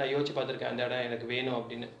நேரத்தில் வந்து நான் யோசிச்சு பார்த்துருக்கேன், அந்த இடம் எனக்கு வேணும்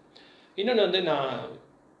அப்படின்னு. இன்னொன்று வந்து நான்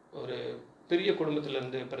ஒரு பெரிய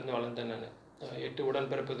குடும்பத்திலேருந்து பிறந்து வளர்ந்தேன். நான் 8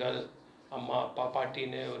 உடன்பிறப்புகள், அம்மா அப்பா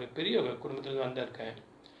பாட்டின்னு ஒரு பெரிய குடும்பத்துலேருந்து வந்திருக்கேன்.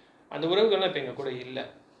 அந்த உறவுகள்லாம் இப்போ எங்கள் கூட இல்லை.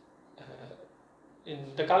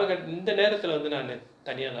 இந்த நேரத்தில் வந்து நான்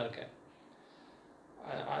தனியாக தான் இருக்கேன்.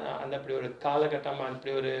 அந்த அப்படி ஒரு காலகட்டமாக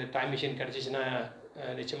அப்படி ஒரு டைம் மிஷின் கிடச்சிச்சின்னா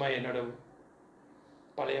நிச்சயமாக என்னோடய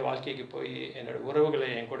பழைய வாழ்க்கைக்கு போய் என்னோடய உறவுகளை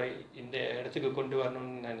என் கூட இந்த இடத்துக்கு கொண்டு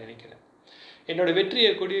வரணும்னு நான் நினைக்கிறேன். என்னோடய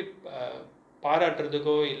வெற்றியை கூடி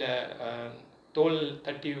பாராட்டுறதுக்கோ இல்லை தோல்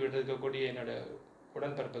தட்டி விடுறதுக்கோ கூடிய என்னோடய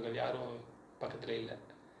உடன்பிறப்புகள் யாரும் பக்கத்தில் இல்லை.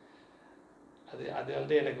 அது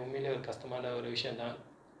வந்து எனக்கு உண்மையிலே ஒரு கஷ்டமான ஒரு விஷயந்தான்.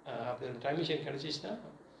 அப்படி ஒரு time machine கிடச்சிச்சின்னா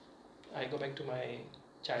I go back to my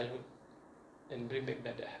childhood and bring back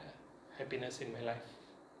that happiness in my life.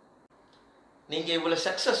 நீங்கள் இவ்வளோ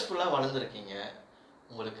சக்ஸஸ்ஃபுல்லாக வளர்ந்துருக்கீங்க.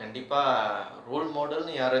 உங்களுக்கு கண்டிப்பாக ரோல்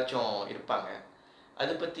மாடல்னு யாராச்சும் இருப்பாங்க.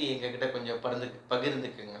 அதை பற்றி எங்ககிட்ட கொஞ்சம்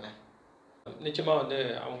பகிர்ந்துக்குங்களேன். நிச்சயமாக வந்து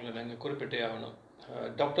அவங்கள நாங்கள் குறிப்பிட்டே ஆகணும்.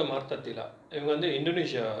 டாக்டர் மார்த்தா திலா இவங்க வந்து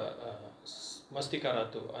இந்தோனேஷியா மஸ்திகா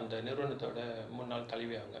ராத்து அந்த நிறுவனத்தோட முன்னாள்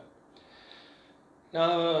தலைவி அவங்க.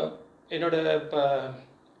 நான் என்னோட இப்போ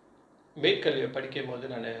மேற்கல்வியை படிக்கும்போது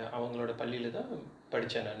நான் அவங்களோட பள்ளியில் தான்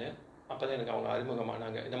படித்தேன். நான் அப்போ தான் எனக்கு அவங்க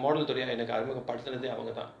அறிமுகமானாங்க. இந்த மாடல் துறையாக எனக்கு அறிமுகப்படுத்தினதே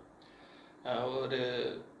அவங்க தான். ஒரு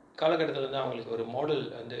காலகட்டத்தில் வந்து அவங்களுக்கு ஒரு மாடல்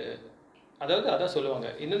வந்து அதாவது அதான் சொல்லுவாங்க,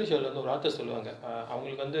 இந்தோனேஷியாவில் வந்து ஒரு ஆத்தர் சொல்லுவாங்க,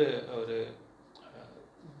 அவங்களுக்கு வந்து ஒரு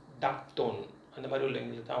டார்க் டோன் அந்த மாதிரி உள்ள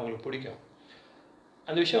எங்களுக்கு தான் அவங்களுக்கு பிடிக்கும்.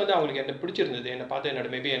 அந்த விஷயம் வந்து அவங்களுக்கு என்ன பிடிச்சிருந்தது. என்னை பார்த்து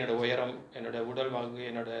மேபி என்னோட உயரம், என்னோட உடல் வாகு,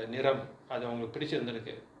 என்னோட நிறம் அது அவங்களுக்கு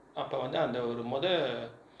பிடிச்சிருந்துருக்கு. அப்போ வந்து அந்த ஒரு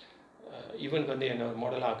ஈவெண்ட் வந்து என்னை ஒரு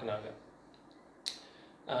மாடலாக ஆக்குனாங்க.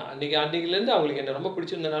 அன்றைக்கிலேருந்து அவங்களுக்கு என்ன ரொம்ப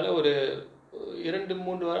பிடிச்சிருந்தனால ஒரு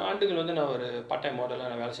 2-3 ஆண்டுகள் வந்து நான் ஒரு பார்ட் டைம் மாடலாக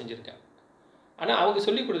நான் வேலை செஞ்சுருக்கேன். ஆனால் அவங்க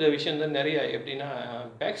சொல்லிக் கொடுத்த விஷயம் தான் நிறைய எப்படின்னா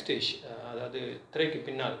பேக் ஸ்டேஜ், அதாவது திரைக்கு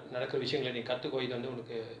பின்னால் நடக்கிற விஷயங்களை நீ கற்றுக்கோ, இது வந்து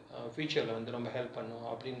உனக்கு ஃப்யூச்சரில் வந்து ரொம்ப ஹெல்ப் பண்ணும்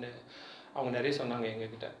அப்படின்னு அவங்க நிறைய சொன்னாங்க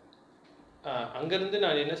எங்ககிட்ட. அங்கேருந்து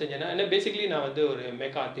நான் என்ன செஞ்சேன்னா, பேசிக்கலி நான் வந்து ஒரு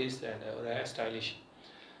மேக்கப் ஆர்டிஸ்ட் அண்ட் ஒரு ஹேர் ஸ்டைலிஷ்.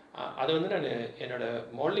 அதை வந்து நான் என்னோடய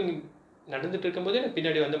மாடலிங் நடந்துட்டு இருக்கும்போதே நான்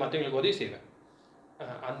பின்னாடி வந்து மற்றவங்களுக்கு உதவி செய்வேன்.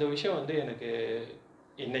 அந்த விஷயம் வந்து எனக்கு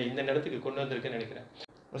இந்த இடத்துக்கு கொண்டு வந்திருக்குன்னு நினைக்கிறேன்.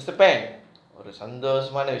 மிஸ்டர் பேன், ஒரு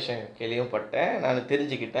சந்தோஷமான விஷயம் கேள்விப்பட்டேன், நான்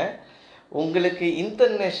தெரிஞ்சுக்கிட்டேன். உங்களுக்கு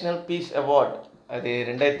இன்டர்நேஷ்னல் பீஸ் அவார்ட் அது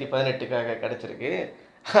 2018க்காக கிடச்சிருக்கு.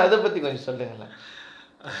 அதை பற்றி கொஞ்சம் சொல்லுங்களேன்.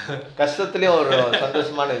 கஷ்டத்துலேயும் ஒரு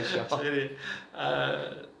சந்தோஷமான விஷயம். சரி,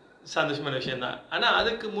 சந்தோஷமான விஷயந்தான். ஆனால்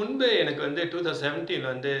அதுக்கு முன்பு எனக்கு வந்து 2017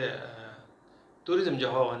 வந்து டூரிசம்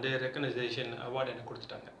ஜோஹோ வந்து ரெக்கக்னைசேஷன் அவார்டு எனக்கு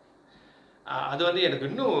கொடுத்துட்டாங்க. அது வந்து எனக்கு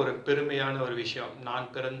இன்னும் ஒரு பெருமையான ஒரு விஷயம். நான்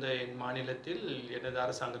பிறந்த என் மாநிலத்தில் எனது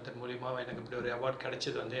அரசாங்கத்தின் மூலிமா எனக்கு இப்படி ஒரு அவார்டு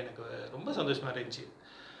கிடைச்சது வந்து எனக்கு ரொம்ப சந்தோஷமாக இருந்துச்சு.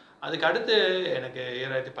 அதுக்கு அடுத்து எனக்கு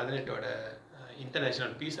 2018ஓட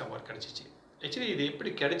இன்டர்நேஷ்னல் பீஸ் அவார்டு கிடச்சிச்சு. ஆக்சுவலி இது எப்படி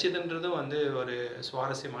கிடைச்சிதுன்றதும் வந்து ஒரு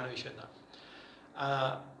சுவாரஸ்யமான விஷயந்தான்.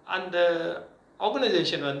 அந்த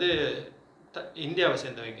ஆர்கனைசேஷன் வந்து இந்தியாவை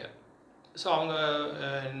சேர்ந்தவங்க. ஸோ அவங்க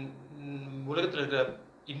உலகத்தில் இருக்கிற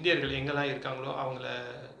இந்தியர்கள் எங்கெல்லாம் இருக்காங்களோ அவங்கள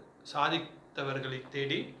சாதித்தவர்களை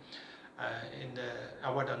தேடி இந்த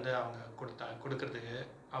அவார்டை வந்து அவங்க கொடுக்கறதுக்கு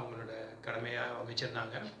அவங்களோட கடமையாக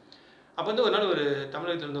வச்சுருந்தாங்க. அப்போ வந்து ஒரு நாள் ஒரு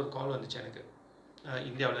தமிழகத்துலேருந்து ஒரு கால் வந்துச்சு எனக்கு.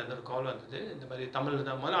 இந்தியாவிலேருந்து ஒரு கால் வந்தது. இந்த மாதிரி தமிழில்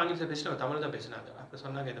தான், முதல்ல ஆங்கிலத்தில் பேசினா தமிழ் தான் பேசினாங்க. அப்போ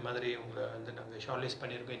சொன்னாங்க, இந்த மாதிரி உங்களை வந்து நாங்கள் ஷார்ட்லிஸ்ட்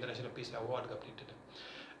பண்ணியிருக்கோம் இன்டர்நேஷ்னல் பீஸ் அவார்டு அப்படின்ட்டு.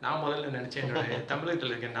 நான் முதல்ல நினச்சேன் என்னோட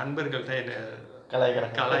தமிழகத்தில் இருக்க நண்பர்கள் தான் என்னை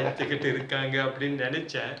கலாய்த்துக்கிட்டு இருக்காங்க அப்படின்னு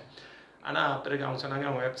நினச்சேன். ஆனால் பிறகு அவங்க சொன்னாங்க,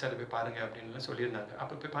 அவங்க வெப்சைட்டில் போய் பாருங்கள் அப்படின்லாம் சொல்லியிருந்தாங்க.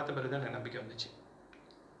 அப்போ போய் பார்த்த பிறகு தான் எனக்கு நம்பிக்கை வந்துச்சு.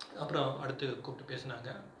 அப்புறம் அடுத்து கூப்பிட்டு பேசினாங்க.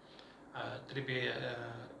 திருப்பி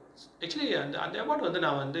ஆக்சுவலி அந்த அவார்டு வந்து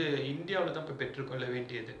நான் வந்து இந்தியாவில் தான் போய் பெற்றுக்கொள்ள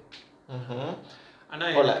வேண்டியது.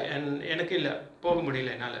 ஆனால் எனக்கு இல்லை, போக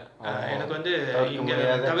முடியல என்னால். எனக்கு வந்து இங்கே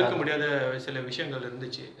தவிர்க்க முடியாத சில விஷயங்கள்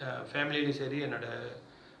இருந்துச்சு. ஃபேமிலிலையும் சரி, என்னோட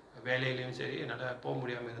வேலையிலையும் சரி என்னால் போக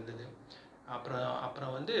முடியாமல் இருந்தது.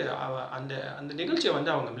 அப்புறம் வந்து அந்த அந்த நிகழ்ச்சியை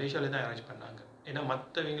வந்து அவங்க மலேசியாவில் தான் அரேஞ்ச் பண்ணாங்க. ஏன்னா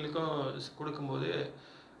மற்றவங்களுக்கும் கொடுக்கும்போது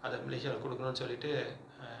அதை மலேசியாவில் கொடுக்கணும்னு சொல்லிட்டு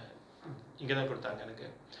இங்கே தான் கொடுத்தாங்க. எனக்கு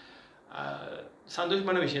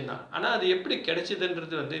சந்தோஷமான விஷயந்தான். ஆனால் அது எப்படி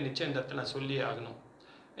கிடைச்சிதுன்றது வந்து நிச்சயம் இந்த இடத்துல நான் சொல்லியே ஆகணும்.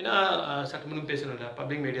 ஏன்னா சட்டமன்றம் பேசணும்ல,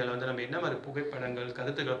 பப்ளிக் மீடியாவில் வந்து நம்ம என்ன மாதிரி புகைப்படங்கள்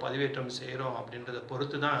கருத்துக்களை பதிவேற்றம் செய்கிறோம் அப்படின்றத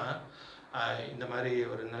பொறுத்து தான் இந்த மாதிரி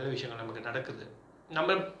ஒரு நல்ல விஷயங்கள் நமக்கு நடக்குது.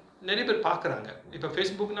 நம்ம நிறைய பேர் பார்க்குறாங்க. இப்போ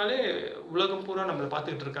ஃபேஸ்புக்னாலே உலகம் பூரா நம்மளை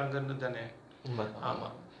பார்த்துக்கிட்டு இருக்காங்கன்னு தானே.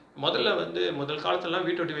 ஆமாம். முதல் காலத்துலலாம்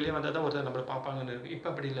வீட்டை விட்டு வெளியே வந்தால் தான் ஒருத்தர் நம்மளை பார்ப்பாங்கன்னு இருக்குது. இப்போ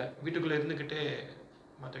அப்படி இல்லை, வீட்டுக்குள்ளே இருந்துக்கிட்டே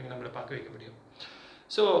மற்றவங்க நம்மளை பார்க்க வைக்க முடியும்.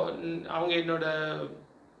 ஸோ அவங்க என்னோட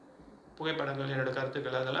புகைப்படங்கள், என்னோட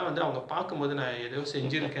கருத்துக்கள் அதெல்லாம் வந்து அவங்க பார்க்கும்போது நான் ஏதோ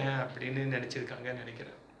செஞ்சுருக்கேன் அப்படின்னு நினச்சிருக்காங்கன்னு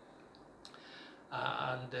நினைக்கிறேன்.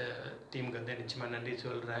 அந்த டீமுக்கு வந்து நிச்சயமாக நன்றி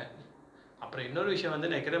சொல்கிறேன். அப்புறம் இன்னொரு விஷயம்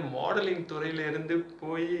வந்து நினைக்கிறேன், மாடலிங் துறையிலேருந்து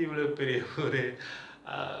போய் இவ்வளோ பெரிய ஒரு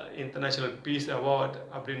இன்டர்நேஷ்னல் பீஸ் அவார்ட்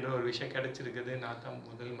அப்படின்ற ஒரு விஷயம் கிடைச்சிருக்குது. நான் தான்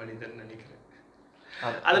முதல் மனிதன் நினைக்கிறேன்.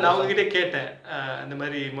 அதை நான் அவங்ககிட்ட கேட்டேன், இந்த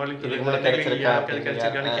மாதிரி மாடலிங் துறையில்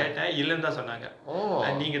கிடைச்சிருக்கான்னு கேட்டேன். இல்லைன்னு தான் சொன்னாங்க.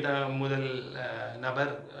 நீங்கள் தான் முதல்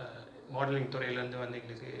நபர் மாடலிங் துறையிலேருந்து வந்து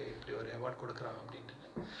எங்களுக்கு இப்படி ஒரு அவார்ட் கொடுக்குறோம் அப்படின்ட்டு.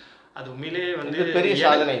 அது உண்மையிலே வந்து பெரிய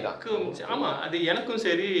சாதனை தான். ஆமாம், அது எனக்கும்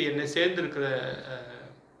சரி, என்னை சேர்ந்துருக்கிற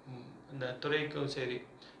இந்த துறைக்கும் சரி,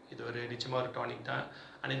 இது ஒரு நிச்சயமாக ஒரு டானிக் தான்.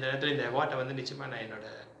 ஆனால் இந்த நேரத்தில் இந்த அவார்டை வந்து நிச்சயமாக நான்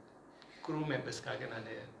என்னோடய க்ரூ மெம்பர்ஸ்க்காக நான்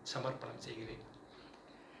சமர்ப்பணம் செய்கிறேன்.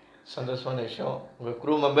 சந்தோஷமான விஷயம். உங்கள்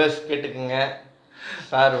க்ரூ மெம்பர்ஸ் கேட்டுக்குங்க,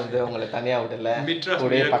 சார் வந்து உங்களை தனியாக விடலை,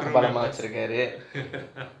 கூட பக்கபலமாக வச்சுருக்காரு.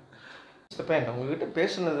 இப்போ உங்ககிட்ட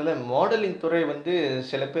பேசுனதில் மாடலிங் துறை வந்து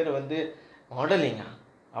சில பேர் வந்து மாடலிங்கா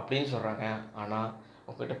அப்படின்னு சொல்கிறாங்க. ஆனால்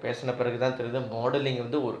உங்கள்கிட்ட பேசின பிறகு தான் தெரியுது மாடலிங்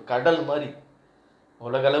வந்து ஒரு கடல் மாதிரி,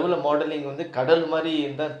 உலகளவில் மாடலிங் வந்து கடல் மாதிரி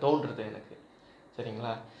தான் தோன்றுறது எனக்கு.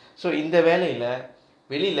 சரிங்களா? ஸோ இந்த வேலையில்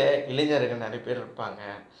வெளியில் இளைஞர்கள் நிறைய பேர் இருப்பாங்க,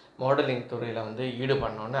 மாடலிங் துறையில் வந்து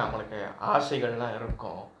ஈடுபடணுன்னு அவங்களுக்கு ஆசைகள்லாம்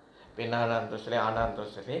இருக்கும், பெண்ணாக இருந்தாலும் சரி ஆணாக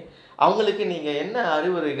இருந்தாலும் சரி. அவங்களுக்கு நீங்கள் என்ன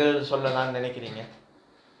அறிவுரைகள் சொல்லலாம்னு நினைக்கிறீங்க?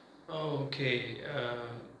 ஓகே.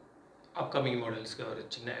 அப்கமிங் மாடல்ஸ்க்கு ஒரு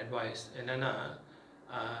சின்ன அட்வைஸ் என்னென்னா,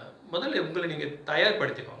 முதல்ல உங்களை நீங்கள்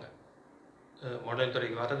தயார்படுத்திக்கோங்க. மாடல்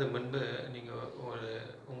துறைக்கு வர்றது முன்பு நீங்கள்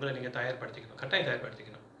உங்களை நீங்கள் தயார்படுத்திக்கணும், கட்டாயம்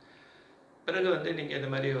தயார்படுத்திக்கணும். பிறகு வந்து நீங்கள் இந்த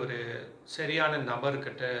மாதிரி ஒரு சரியான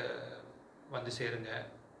நபர்கிட்ட வந்து சேருங்க,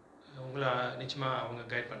 உங்களை நிச்சயமாக அவங்க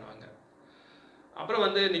கைட் பண்ணுவாங்க. அப்புறம்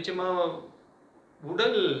வந்து நிச்சயமாக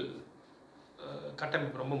உடல்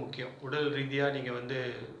கட்டமைப்பு ரொம்ப முக்கியம். உடல் ரீதியாக நீங்கள் வந்து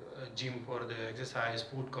ஜிம் போகிறது, எக்ஸசைஸ்,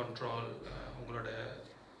 ஃபுட் கண்ட்ரோல், உங்களோட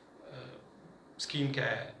ஸ்கின்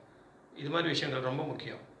கேர், இது மாதிரி விஷயங்கள் ரொம்ப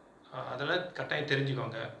முக்கியம். அதெல்லாம் கட்டாயம்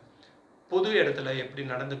தெரிஞ்சுக்கோங்க. பொது இடத்துல எப்படி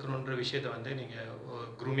நடந்துக்கணுன்ற விஷயத்த வந்து நீங்கள்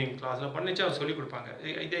க்ரூமிங் கிளாஸ்லாம் பண்ணிச்சு அவங்க சொல்லிக் கொடுப்பாங்க.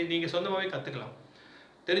 இதை நீங்கள் சொந்தமாகவே கற்றுக்கலாம்.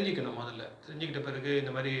 தெரிஞ்சுக்கணும். முதல்ல தெரிஞ்சுக்கிட்ட பிறகு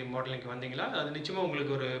இந்த மாதிரி மாடலிங்க்கு வந்தீங்களா, அது நிச்சயமாக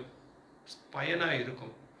உங்களுக்கு ஒரு பயனாக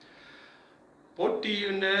இருக்கும்.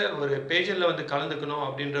 போட்டின்னு ஒரு பேஜனில் வந்து கலந்துக்கணும்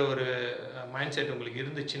அப்படின்ற ஒரு மைண்ட் செட் உங்களுக்கு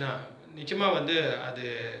இருந்துச்சுன்னா, நிச்சயமாக வந்து அது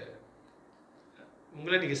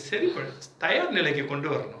உங்களை நீங்கள் தயார் நிலைக்கு கொண்டு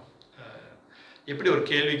வரணும். எப்படி ஒரு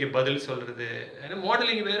கேள்விக்கு பதில் சொல்கிறது, ஏன்னா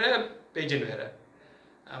மாடலிங் வேறு, பேஜன் வேறு.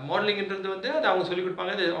 மாடலிங்ன்றது வந்து அது அவங்க சொல்லிக்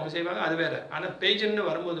கொடுப்பாங்க, அது அவங்க செய்வாங்க, அது வேறு. ஆனால் பேஜன்னு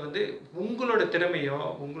வரும்போது வந்து உங்களோட திறமையோ,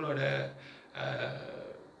 உங்களோட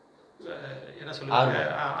என்ன சொல்லுவாங்க,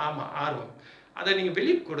 ஆமாம், ஆர்வம், அதை நீங்கள்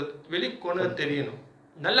வெளிக்கொண்டு தெரியணும்.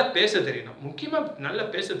 நல்லா பேச தெரியணும். முக்கியமாக நல்லா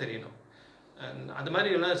பேச தெரியணும். அந்த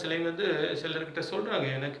மாதிரி எல்லாம் சிலைங்க வந்து சிலர்கிட்ட சொல்கிறாங்க,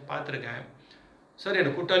 எனக்கு பார்த்துருக்கேன். சார்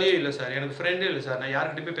எனக்கு கூட்டாளியே இல்லை சார், எனக்கு ஃப்ரெண்டே இல்லை சார், நான்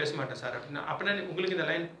யார்கிட்டையும் போய் பேச மாட்டேன் சார் அப்படின்னா உங்களுக்கு இந்த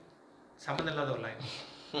லைன் சம்மந்தம் இல்லாத ஒரு லைன்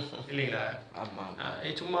இல்லைங்களா?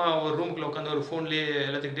 சும்மா ஒரு ரூமுக்குள்ளே உட்காந்து ஒரு ஃபோன்லேயே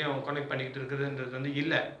எல்லாத்துக்கிட்டையும் கனெக்ட் பண்ணிக்கிட்டு இருக்கிறதுன்றது வந்து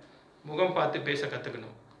இல்லை. முகம் பார்த்து பேச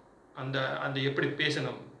கற்றுக்கணும். அந்த அந்த எப்படி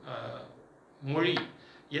பேசணும், மொழி,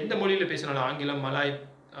 எந்த மொழியில் பேசினாலும், ஆங்கிலம், மலாய்,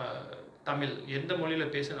 தமிழ், எந்த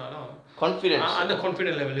மொழியில் பேசினாலும் அந்த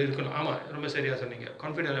கான்ஃபிடென்ட் லெவல் இருக்கணும். ஆமாம், ரொம்ப சரியாக சொன்னீங்க.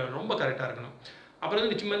 கான்ஃபிடென்ட் லெவல் ரொம்ப கரெக்டாக இருக்கணும். அப்புறம்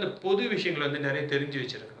வந்து நிச்சயமாக இந்த பொது விஷயங்களை வந்து நிறைய தெரிஞ்சு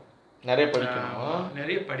வச்சுருக்கணும். நிறைய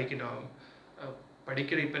படிக்கணும்.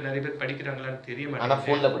 இப்போ நிறைய பேர் படிக்கிறாங்களான்னு தெரிய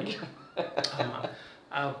மாட்டேங்குது.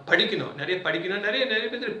 ஆமாம், படிக்கணும், நிறைய படிக்கணும், நிறைய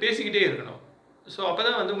பேர் பேசிக்கிட்டே இருக்கணும். ஸோ அப்போ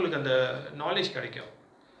தான் வந்து உங்களுக்கு அந்த நாலேஜ் கிடைக்கும்.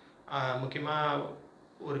 முக்கியமாக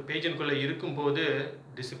ஒரு பேஜனுக்குள்ளே இருக்கும்போது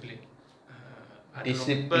டிசிப்ளின்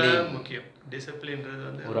ரொம்ப முக்கியம். டிசிப்ளின்றது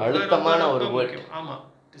வந்து ஒரு அழுத்தமான ஒரு முக்கியம். ஆமாம்,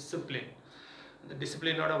 டிசிப்ளின். அந்த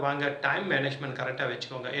டிசிப்ளினோட வாங்க. டைம் மேனேஜ்மெண்ட் கரெக்டாக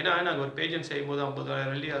வச்சுக்கோங்க. ஏன்னா நாங்கள் ஒரு பேஜன் செய்யும்போது 50,000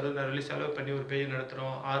 வெள்ளி 60,000 வெள்ளி செலவு பண்ணி ஒரு பேஜ்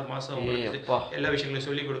நடத்துகிறோம். 6 மாதம் உங்களுக்கு எல்லா விஷயங்களையும்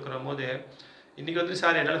சொல்லிக் கொடுக்குற போது, இன்றைக்கி வந்து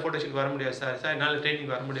சார் என்னால் ஃபோட்டோஷூட் வர முடியாது சார் என்னால்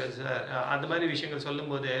ட்ரைனிங் வர முடியாது சார், அந்த மாதிரி விஷயங்கள்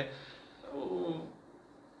சொல்லும்போது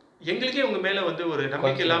எங்களுக்கே உங்கள் மேலே வந்து ஒரு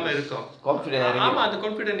நம்பிக்கை இல்லாமல் இருக்கும். ஆமாம், அந்த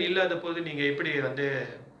கான்ஃபிடென்ட் இல்லாத போது நீங்கள் எப்படி வந்து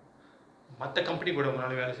மற்ற கம்பெனி கூட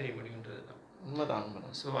உங்களால் வேலை செய்ய முடியுன்றது தான் உண்மைதான்.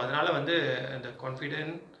 ஸோ அதனால் வந்து அந்த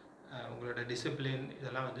கான்ஃபிடென்ட், உங்களோட டிசிப்ளின்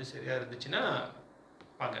இதெல்லாம் வந்து சரியாக இருந்துச்சுன்னா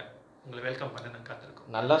வாங்க, உங்களை வெல்கம் பண்ண நான்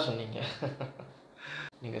காத்திருக்கோம். நல்லா சொன்னீங்க.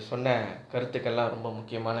 நீங்கள் சொன்ன கருத்துக்கள்லாம் ரொம்ப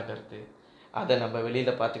முக்கியமான கருத்து. அதை நம்ம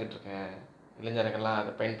வெளியில் பார்த்துக்கிட்டு இருக்க இளைஞர்கள்லாம்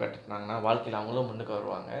அதை பயன்படுத்தினாங்கன்னா வாழ்க்கையில் அவங்களும் முன்னுக்கு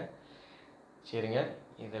வருவாங்க. சரிங்க,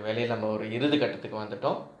 இந்த வேலையில் நம்ம ஒரு இறுதி கட்டத்துக்கு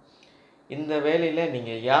வந்துட்டோம். இந்த வேலையில்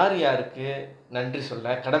நீங்கள் யார் யாருக்கு நன்றி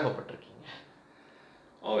சொல்ல கடமைப்பட்டிருக்கீங்க?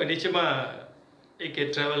 நிச்சயமாக ஏகே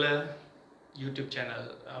ட்ராவலர் யூடியூப் சேனல்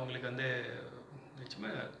அவங்களுக்கு வந்து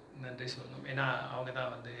நிச்சயமாக நன்றி சொல்லணும். ஏன்னா அவங்க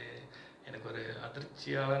தான் வந்து எனக்கு ஒரு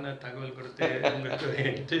அதிர்ச்சியான தகவல் கொடுத்து உங்களுக்கு ஒரு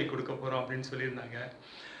இன்டர்வியூ கொடுக்க போகிறோம் அப்படின்னு சொல்லியிருந்தாங்க.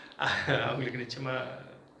 அவங்களுக்கு நிச்சயமாக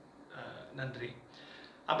நன்றி.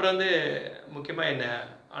 அப்புறம் வந்து முக்கியமாக என்னை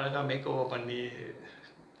அழகாக மேக்கோவர் பண்ணி,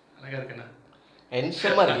 அழகாக இருக்குண்ணா,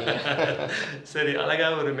 சரி,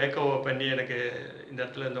 அழகாக ஒரு மேக்கோவர் பண்ணி எனக்கு இந்த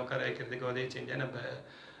இடத்துல இருந்து உட்கார வைக்கிறதுக்கு உதவி செஞ்சேன் நம்ம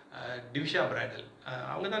டிவிஷா பிரைடல்.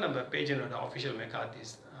 அவங்க தான் நம்ம பேஜனோட ஆஃபிஷியல் மேக்கப்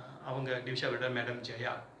ஆர்டிஸ்ட். அவங்க டிவிஷா பிரைடல் மேடம்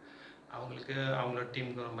ஜெயா, அவங்களுக்கு அவங்களோட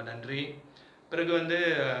டீமுக்கு ரொம்ப நன்றி. பிறகு வந்து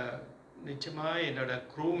நிச்சயமாக என்னோட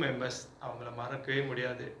க்ரூ மெம்பர்ஸ், அவங்கள மறக்கவே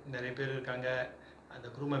முடியாது. நிறைய பேர் இருக்காங்க. அந்த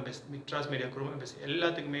crew members, மிட்ராஸ் media crew members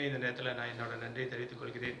எல்லாத்துக்குமே இந்த நேரத்தில் நான் என்னோட நன்றியை தெரிவித்துக்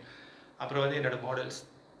கொள்கிறேன். அப்புறம் வந்து என்னோடய மாடல்ஸ்,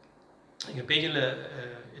 எங்கள் பேஜில்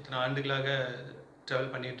இத்தனை ஆண்டுகளாக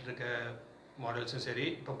ட்ராவல் பண்ணிகிட்டு இருக்க மாடல்ஸும் சரி,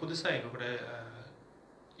 இப்போ புதுசாக எங்கள் கூட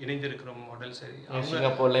இணைந்திருக்கிற மாடல் சரி,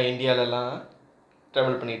 சிங்கப்பூரில், இந்தியாவிலலாம்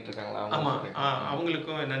ட்ராவல் பண்ணிட்டு இருக்காங்களா அவங்க ஆமாம், சொல்றீங்க?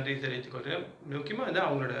 அவங்களுக்கும் நன்றி தெரிவித்துக் கொள்கிறேன். முக்கியமாக வந்து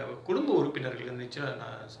அவங்களோட குடும்ப உறுப்பினர்களுக்கு நிச்சயம்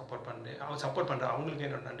நான் சப்போர்ட் பண்ணுறேன். சப்போர்ட் பண்ணுறேன் அவங்களுக்கு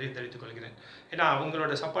என்னோட நன்றி தெரிவித்துக் கொள்கிறேன். ஏன்னா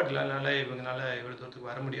அவங்களோட சப்போர்ட் இல்லாதனால இவங்களால இவ்வளோ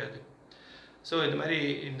தூரத்துக்கு வர முடியாது. ஸோ இந்த மாதிரி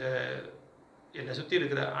இந்த என்னை சுற்றி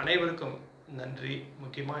இருக்கிற அனைவருக்கும் நன்றி.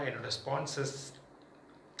 முக்கியமாக என்னோட ஸ்பான்சர்ஸ்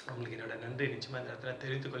அவங்களுக்கு என்னோட நன்றி நிச்சயமாக இந்த இடத்துல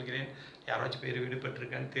தெரிவித்துக் கொள்கிறேன். யாராச்சும் பேர்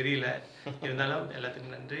விடுபட்டிருக்கான்னு தெரியல, இருந்தாலும்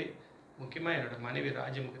எல்லாத்துக்கும் நன்றி. முக்கியமாக என்னோட மனைவி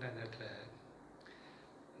ராஜமுக்கு நான் இந்த இடத்துல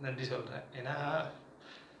நன்றி சொல்கிறேன். ஏன்னா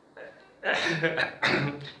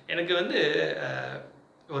எனக்கு வந்து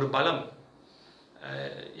ஒரு பலம்.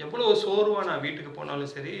 எவ்வளோ சோர்வாக நான் வீட்டுக்கு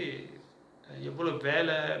போனாலும் சரி, எவ்வளோ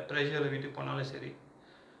வேலை ப்ரெஷரில் வீட்டுக்கு போனாலும் சரி,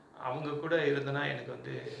 அவங்க கூட இருந்தனா எனக்கு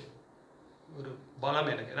வந்து ஒரு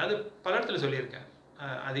பலம் எனக்கு. அதாவது பல இடத்துல சொல்லியிருக்கேன்.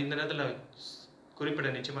 அது இந்த நேரத்தில் குறிப்பிட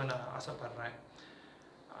நிச்சயமாக நான் ஆசைப்பட்றேன்.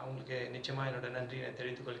 அவங்களுக்கு நிச்சயமாக என்னோட நன்றியை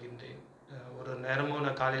தெரிவித்துக் கொள்கின்றேன். ஒரு நேரமும்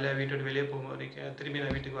நான் காலையில் வீட்டோட வெளியே போக வரைக்கும், திரும்பி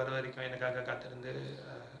நான் வீட்டுக்கு வர வரைக்கும் எனக்காக காத்திருந்து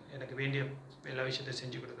எனக்கு வேண்டிய எல்லா விஷயத்தையும்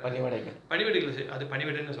செஞ்சு கொடுக்குறேன். பணிவிடைகள் அது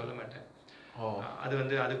பணிவிடைன்னு சொல்ல மாட்டேன், அது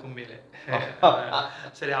வந்து அதுக்கும் மேலே.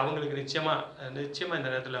 சரி, அவங்களுக்கு நிச்சயமாக இந்த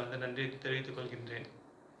நேரத்தில் வந்து நன்றி தெரிவித்துக் கொள்கின்றேன்.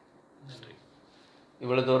 நன்றி.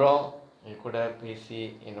 இவ்வளோ தூரம் என் கூட பேசி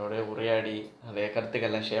என்னோட உரையாடி நிறைய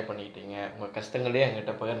கருத்துக்கள்லாம் ஷேர் பண்ணிக்கிட்டீங்க. உங்கள் கஷ்டங்களே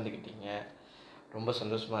என்கிட்ட பகிர்ந்துக்கிட்டீங்க. ரொம்ப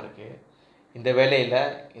சந்தோஷமாக இருக்குது. இந்த வேலையில்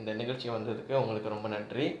இந்த நிகழ்ச்சி வந்ததுக்கு உங்களுக்கு ரொம்ப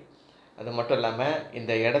நன்றி. அது மட்டும் இல்லாமல்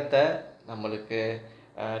இந்த இடத்த நம்மளுக்கு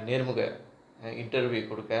நேர்முக இன்டர்வியூ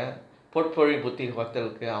கொடுக்க போர்ட்ஃபோலியோ புத்தி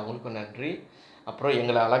வக்தலுக்கு அவங்களுக்கும் நன்றி. அப்புறம்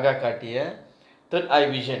எங்களை அழகாக காட்டிய தேர்ட் ஐ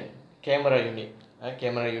விஷன்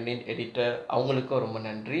கேமரா யூனிட் எடிட்டர் அவங்களுக்கும் ரொம்ப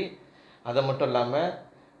நன்றி. அது மட்டும் இல்லாமல்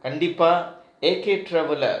கண்டிப்பாக ஏகே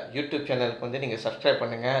ட்ராவலர் யூடியூப் சேனலுக்கு வந்து நீங்கள் சப்ஸ்கிரைப்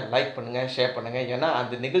பண்ணுங்கள், லைக் பண்ணுங்கள், ஷேர் பண்ணுங்கள். ஏன்னா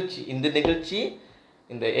இந்த நிகழ்ச்சி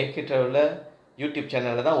இந்த ஏகே ட்ராவலர் யூடியூப்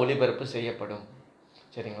சேனலில் தான் ஒளிபரப்பு செய்யப்படும்.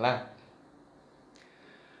 சரிங்களா?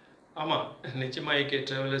 ஆமாம், நிச்சயமாக ஏகே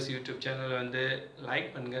ட்ராவலர்ஸ் யூடியூப் சேனலை வந்து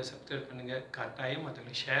லைக் பண்ணுங்கள், சப்ஸ்கிரைப் பண்ணுங்கள், கட்டாயம்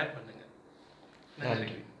மற்றவங்களுக்கு ஷேர் பண்ணுங்கள்.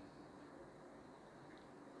 நன்றி.